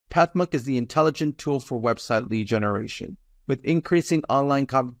Pathmark is the intelligent tool for website lead generation. With increasing online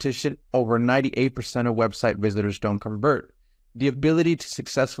competition, over 98% of website visitors don't convert. The ability to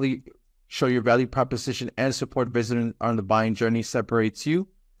successfully show your value proposition and support visitors on the buying journey separates you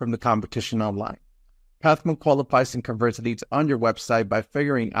from the competition online. Pathmark qualifies and converts leads on your website by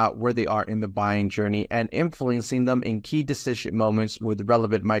figuring out where they are in the buying journey and influencing them in key decision moments with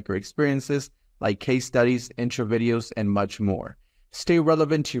relevant micro experiences like case studies, intro videos, and much more. Stay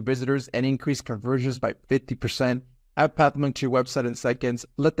relevant to your visitors and increase conversions by 50%. Add Pathmark to your website in seconds.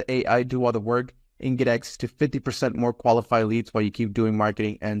 Let the AI do all the work and get access to 50% more qualified leads while you keep doing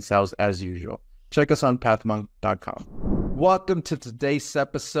marketing and sales as usual. Check us on pathmark.com. Welcome to today's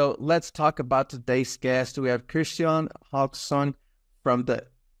episode. Let's talk about today's guest. We have Kristjan Hauksson from the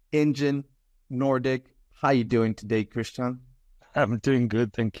Engine Nordic. How are you doing today, Kristjan? I'm doing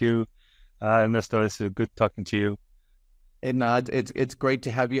good, thank you. Ernesto, it's good talking to you. And it's great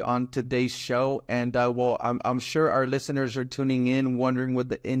to have you on today's show. And I'm sure our listeners are tuning in, wondering what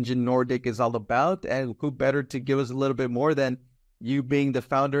the Engine Nordic is all about. And who better to give us a little bit more than you being the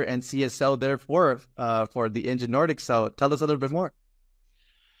founder and CSO there for the Engine Nordic. So tell us a little bit more.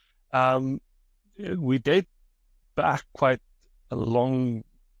 We date back quite a long.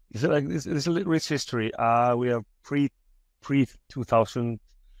 It's a rich history. We are pre 2000.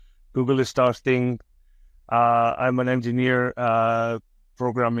 Google is starting. I'm an engineer,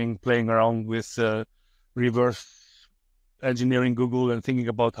 programming, playing around with reverse engineering Google and thinking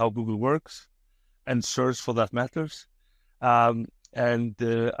about how Google works and search for that matters. It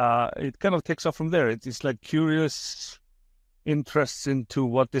kind of takes off from there. It's like curious interests into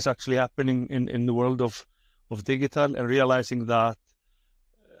what is actually happening in the world of digital, and realizing that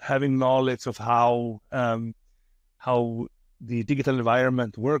having knowledge of how the digital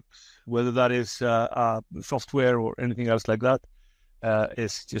environment works, whether that is software or anything else like that,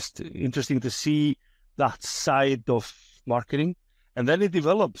 is just interesting to see that side of marketing. And then it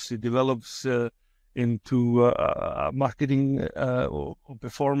develops into marketing or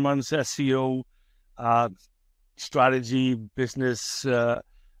performance, SEO, strategy, business,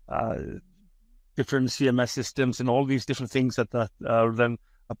 different CMS systems, and all these different things that are then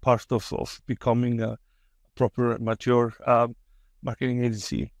a part of becoming a proper, mature marketing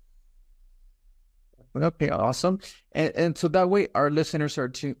agency. Okay, awesome. And so that way our listeners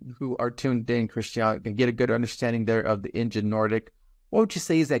who are tuned in, Kristjan, can get a good understanding there of the Engine Nordic. What would you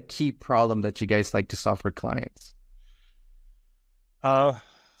say is that key problem that you guys like to solve for clients? If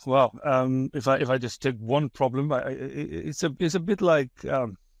I just take one problem, it's a bit like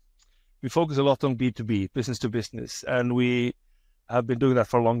we focus a lot on B2B, business to business, and we have been doing that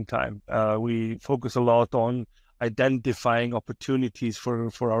for a long time. We focus a lot on identifying opportunities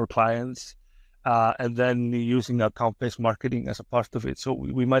for our clients, and then using account-based marketing as a part of it. So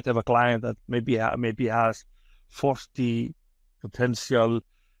we might have a client that maybe has 40 potential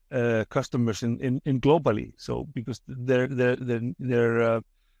customers in globally. So because their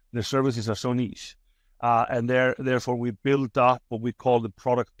services are so niche, and therefore we build up what we call the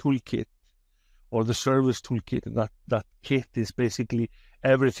product toolkit or the service toolkit, and that kit is basically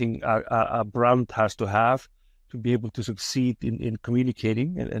everything a brand has to have to be able to succeed in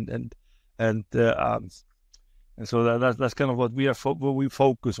communicating, and so that's kind of what we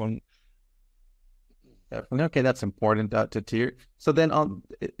focus on. Definitely. Okay, that's important to hear. So then,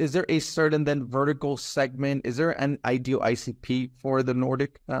 is there a certain then vertical segment? Is there an ideal ICP for the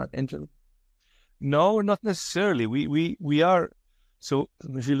Nordic engine? No, not necessarily. We are. So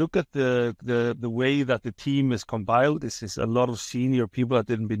if you look at the way that the team is compiled, this is a lot of senior people that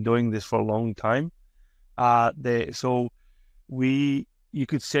have been doing this for a long time. You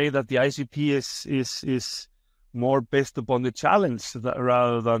could say that the ICP is more based upon the challenge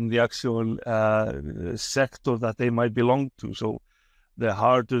rather than the actual sector that they might belong to. So the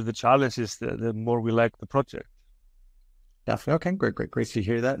harder the challenge is, the more we like the project. Definitely. Okay, great to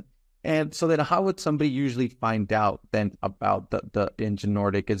hear that. And so then how would somebody usually find out then about the Engine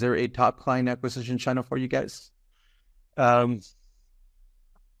Nordic? Is there a top client acquisition channel for you guys? Well,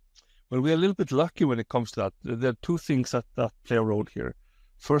 we're a little bit lucky when it comes to that. There are two things that play a role here.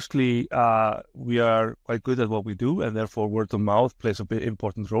 Firstly, we are quite good at what we do, and therefore word of mouth plays a bit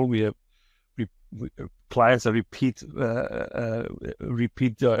important role. We have clients that repeat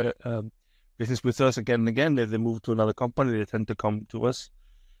business with us again and again. If they move to another company, they tend to come to us,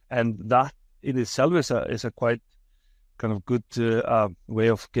 and that in itself is a quite kind of good way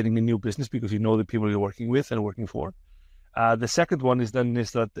of getting a new business, because you know the people you're working with and working for. The second one is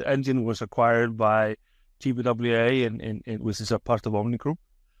that the Engine was acquired by TBWA, which is a part of Omnico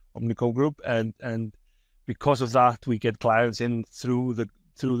Group, and because of that, we get clients in through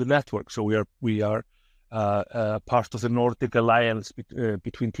through the network. So we are part of the Nordic alliance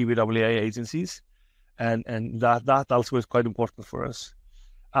between TBWA agencies, and that also is quite important for us.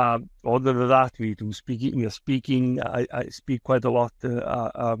 Other than that, we are speaking. I speak quite a lot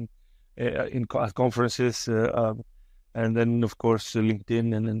at conferences, and then of course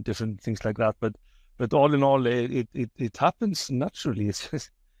LinkedIn and different things like that. But all in all, it happens naturally. It's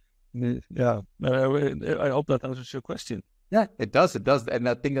just, yeah. I hope that answers your question. Yeah, it does. It does, and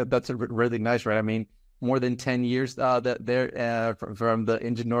I think that's really nice, right? I mean, more than 10 years that they're from the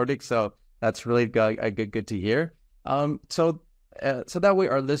Engine Nordic, so that's really good to hear. So that way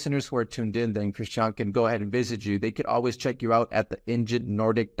our listeners who are tuned in, then Kristjan, can go ahead and visit you. They could always check you out at the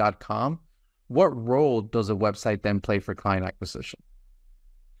enginenordic.com. What role does a website then play for client acquisition?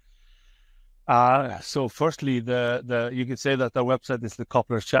 So firstly, you could say that our website is the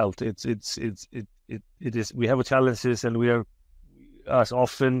cobbler's child. It is. We have challenges, and we are, as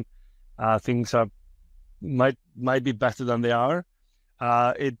often things might be better than they are.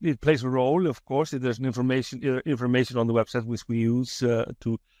 It plays a role, of course. There's information on the website which we use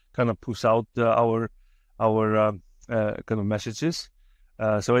to kind of push out our kind of messages.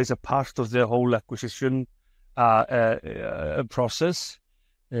 So it's a part of the whole acquisition process.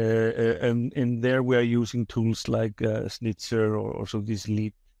 And in there we are using tools like Snitzer or so these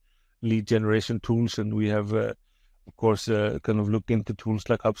lead generation tools, and we have of course kind of look into tools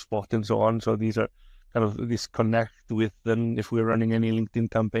like HubSpot and so on. So these are kind of this connect with them if we're running any LinkedIn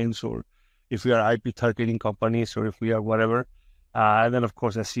campaigns, or if we are IP targeting companies, or if we are whatever, and then of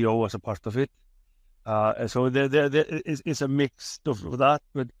course SEO as a part of it. So there is a mix of that,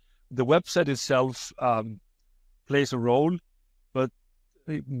 but the website itself plays a role, but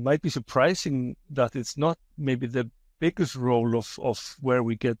it might be surprising that it's not maybe the biggest role of where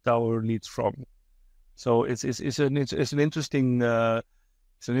we get our leads from. So it's an interesting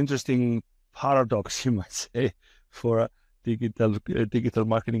paradox, you might say, for a digital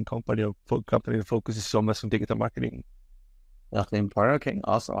marketing company, or company that focuses so much on digital marketing. That's important. Okay,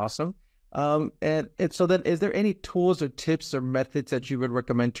 awesome. And so then, is there any tools or tips or methods that you would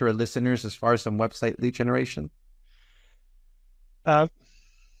recommend to our listeners as far as some website lead generation? I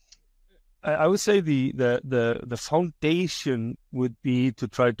would say the foundation would be to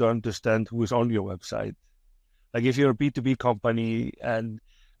try to understand who is on your website. Like if you're a B2B company, and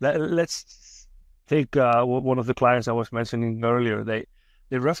let's take one of the clients I was mentioning earlier. They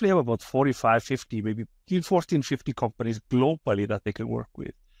roughly have about 45, 50, maybe 14, 50 companies globally that they can work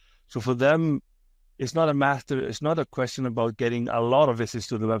with. So for them, it's not a question about getting a lot of visits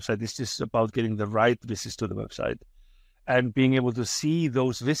to the website. It's just about getting the right visits to the website, and being able to see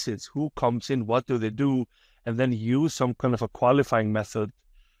those visits, who comes in, what do they do, and then use some kind of a qualifying method.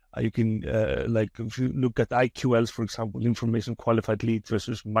 You can, like if you look at IQLs, for example, information qualified leads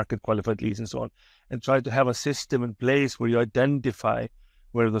versus market qualified leads and so on, and try to have a system in place where you identify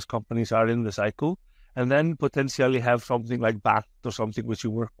where those companies are in the cycle, and then potentially have something like BAT or something which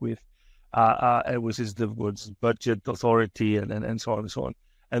you work with, which is the budget authority and so on and so on.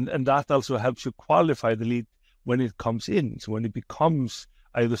 And that also helps you qualify the lead when it comes in, so when it becomes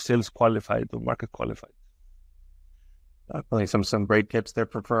either sales qualified or market qualified. Definitely some great tips there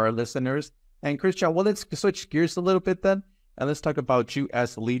for our listeners. And Kristjan, well, let's switch gears a little bit then, and let's talk about you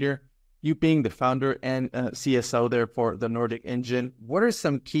as a leader. You being the founder and CSO there for the Nordic Engine, what are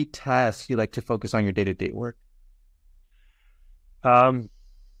some key tasks you like to focus on your day-to-day work?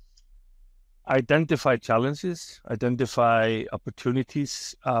 Identify challenges, identify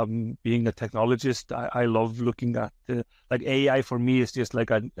opportunities. Being a technologist, I love looking at like AI. For me, is just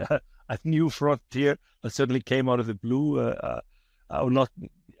like a new frontier that certainly came out of the blue, or not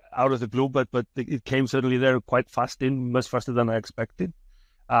out of the blue, but it came certainly there quite fast, much faster than I expected,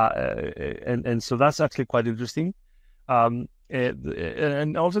 and so that's actually quite interesting.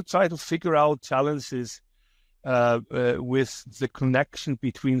 And also try to figure out challenges with the connection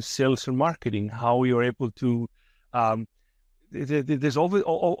between sales and marketing, how you're able to there's always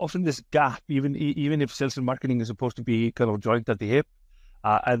often this gap, even if sales and marketing is supposed to be kind of joined at the hip,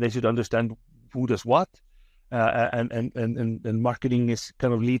 and they should understand who does what, and marketing is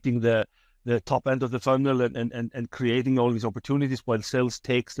kind of leading the top end of the funnel and creating all these opportunities, while sales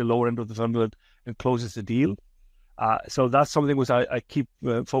takes the lower end of the funnel and closes the deal. So that's something which I keep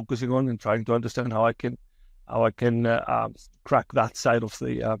focusing on and trying to understand how I can crack that side of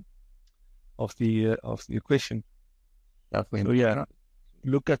the equation. Definitely. So yeah,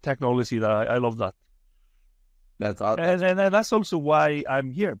 look at technology. I love that. That's awesome. And that's also why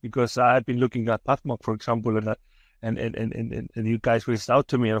I'm here, because I've been looking at Patmock, for example, and you guys reached out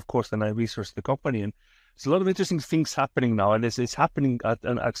to me, and of course then I researched the company, and There's a lot of interesting things happening now, and it's happening at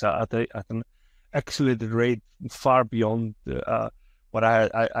an accelerated rate far beyond what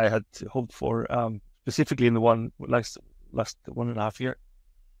I had hoped for, specifically in the last 1.5 years.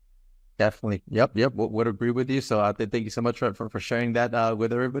 Definitely. Yep. Would agree with you. So thank you so much for sharing that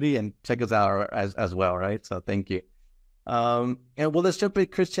with everybody, and check us out as well, right? So thank you. And well, let's jump in,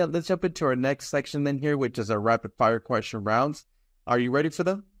 Kristjan. Let's jump into our next section then here, which is our rapid fire question rounds. Are you ready for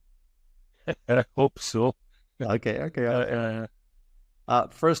them? I hope so. Okay.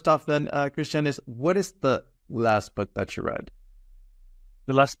 First off then, Kristjan, what is the last book that you read?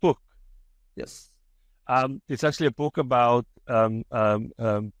 The last book? Yes. It's actually a book about a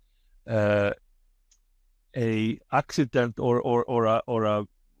accident or a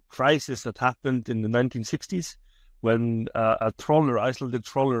crisis that happened in the 1960s when a trawler, Icelandic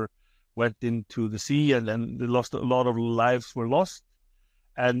trawler, went into the sea, and then a lot of lives were lost.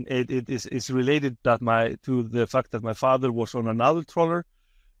 And it is related to the fact that my father was on another trawler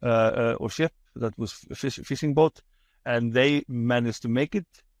or ship that was fishing boat, and they managed to make it.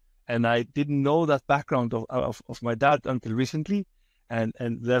 And I didn't know that background of my dad until recently, and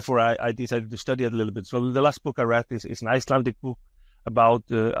therefore I decided to study it a little bit. So the last book I read is an Icelandic book about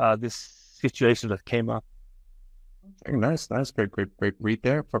this situation that came up. Very nice. Great read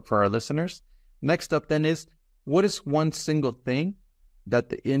there for our listeners. Next up then is, what is one single thing that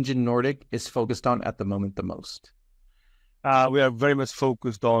the Engine Nordic is focused on at the moment the most? We are very much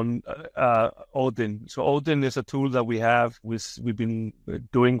focused on Odin. So Odin is a tool that we've been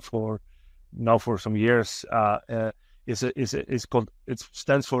doing for some years. It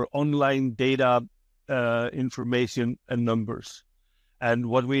stands for Online Data, Information and Numbers. And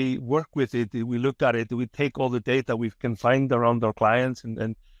what we work with it, we look at it, we take all the data we can find around our clients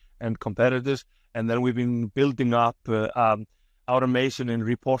and competitors, and then we've been building up automation and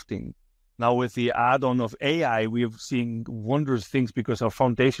reporting. Now with the add-on of AI, we have seen wondrous things because our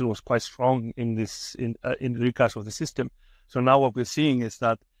foundation was quite strong in regards of the system. So now what we're seeing is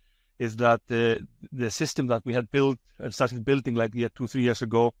that the system that we had built and started building like 2-3 years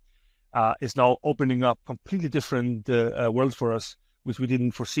ago is now opening up completely different worlds for us, which we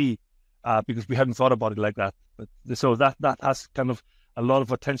didn't foresee because we hadn't thought about it like that. So that has kind of a lot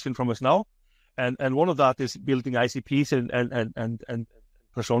of attention from us now, and one of that is building ICPs and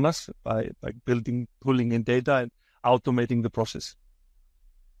personas by pulling in data and automating the process.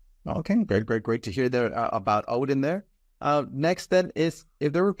 Okay, great to hear there about Odin there. Next then is,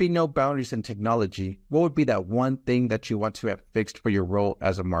 if there would be no boundaries in technology, what would be that one thing that you want to have fixed for your role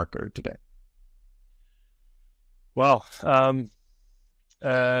as a marketer today? Well,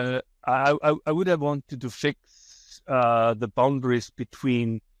 I would have wanted to fix the boundaries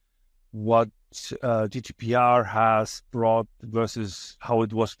between what GDPR has brought versus how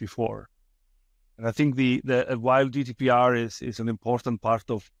it was before. And I think while GDPR is an important part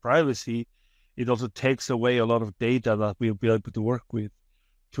of privacy, it also takes away a lot of data that we'll be able to work with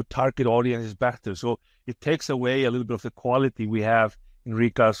to target audiences better. So it takes away a little bit of the quality we have in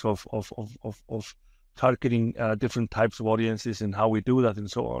regards of targeting different types of audiences and how we do that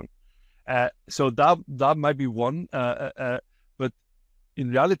and so on. So that might be one. But in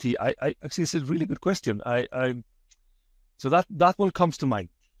reality, I actually, it's a really good question. So that one comes to mind.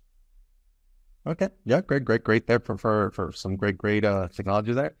 Okay. Yeah. Great there for some great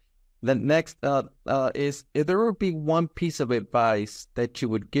technology there. Then next is, if there would be one piece of advice that you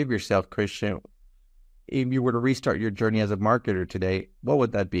would give yourself, Kristjan, if you were to restart your journey as a marketer today, what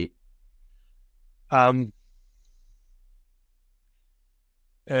would that be?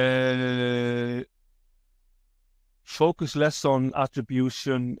 Focus less on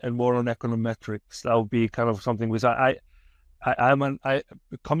attribution and more on econometrics. That would be kind of something which I'm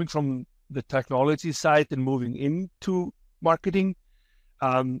coming from the technology side and moving into marketing.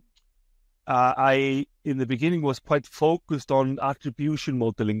 I in the beginning was quite focused on attribution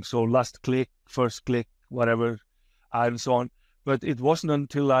modeling, so last click, first click, whatever, and so on. But it wasn't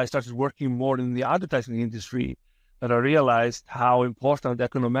until I started working more in the advertising industry that I realized how important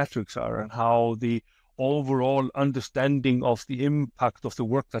econometrics are and how the overall understanding of the impact of the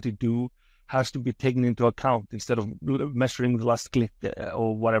work that you do has to be taken into account instead of measuring the last click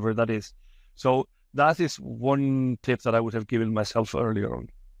or whatever that is. So that is one tip that I would have given myself earlier on.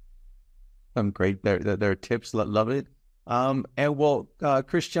 Great. There are tips. Love it. And well,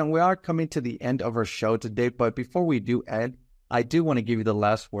 Kristjan, we are coming to the end of our show today, but before we do end, I do want to give you the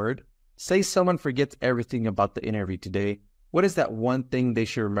last word. Say someone forgets everything about the interview today. What is that one thing they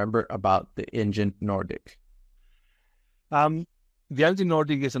should remember about the Engine Nordic? The Engine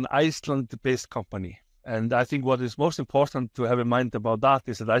Nordic is an Iceland-based company. And I think what is most important to have in mind about that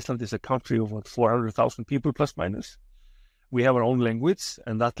is that Iceland is a country of what, 400,000 people plus minus. We have our own language,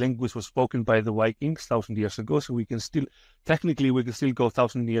 and that language was spoken by the Vikings 1,000 years ago. So we can still, technically, we can still go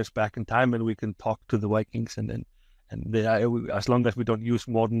 1,000 years back in time, and we can talk to the Vikings, and as long as we don't use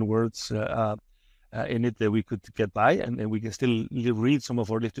modern words in it, that we could get by, and we can still read some of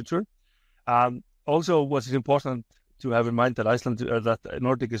our literature. Also, what is important to have in mind that that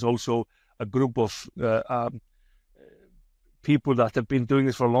Nordic is also a group of people that have been doing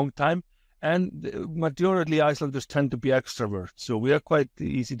this for a long time. And majority Icelanders tend to be extroverts, so we are quite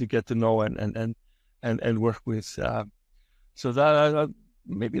easy to get to know and work with. So that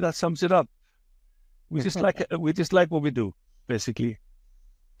maybe that sums it up. We just like what we do, basically.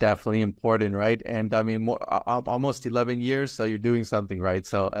 Definitely important, right? And I mean, almost 11 years, so you're doing something, right?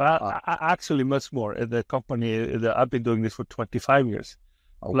 So actually, much more. The company, I've been doing this for 25 years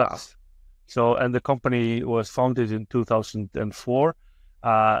plus. Wow. So, and the company was founded in 2004.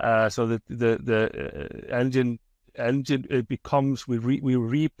 So the engine it becomes we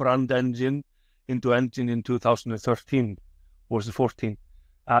rebrand engine into engine in 2013 or 14.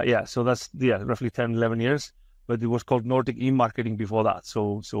 So that's roughly 10, 11 years. But it was called Nordic e-marketing before that.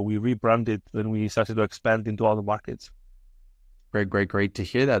 So we rebranded when we started to expand into other markets. Great to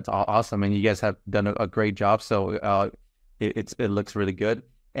hear. That's awesome, and you guys have done a great job. So it looks really good.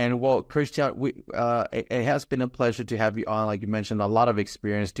 And well, Kristjan, it has been a pleasure to have you on. Like you mentioned, a lot of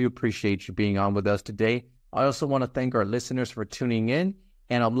experience. Do appreciate you being on with us today. I also want to thank our listeners for tuning in,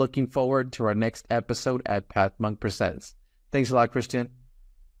 and I'm looking forward to our next episode at Pathmonk Presents. Thanks a lot, Kristjan.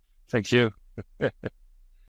 Thank you.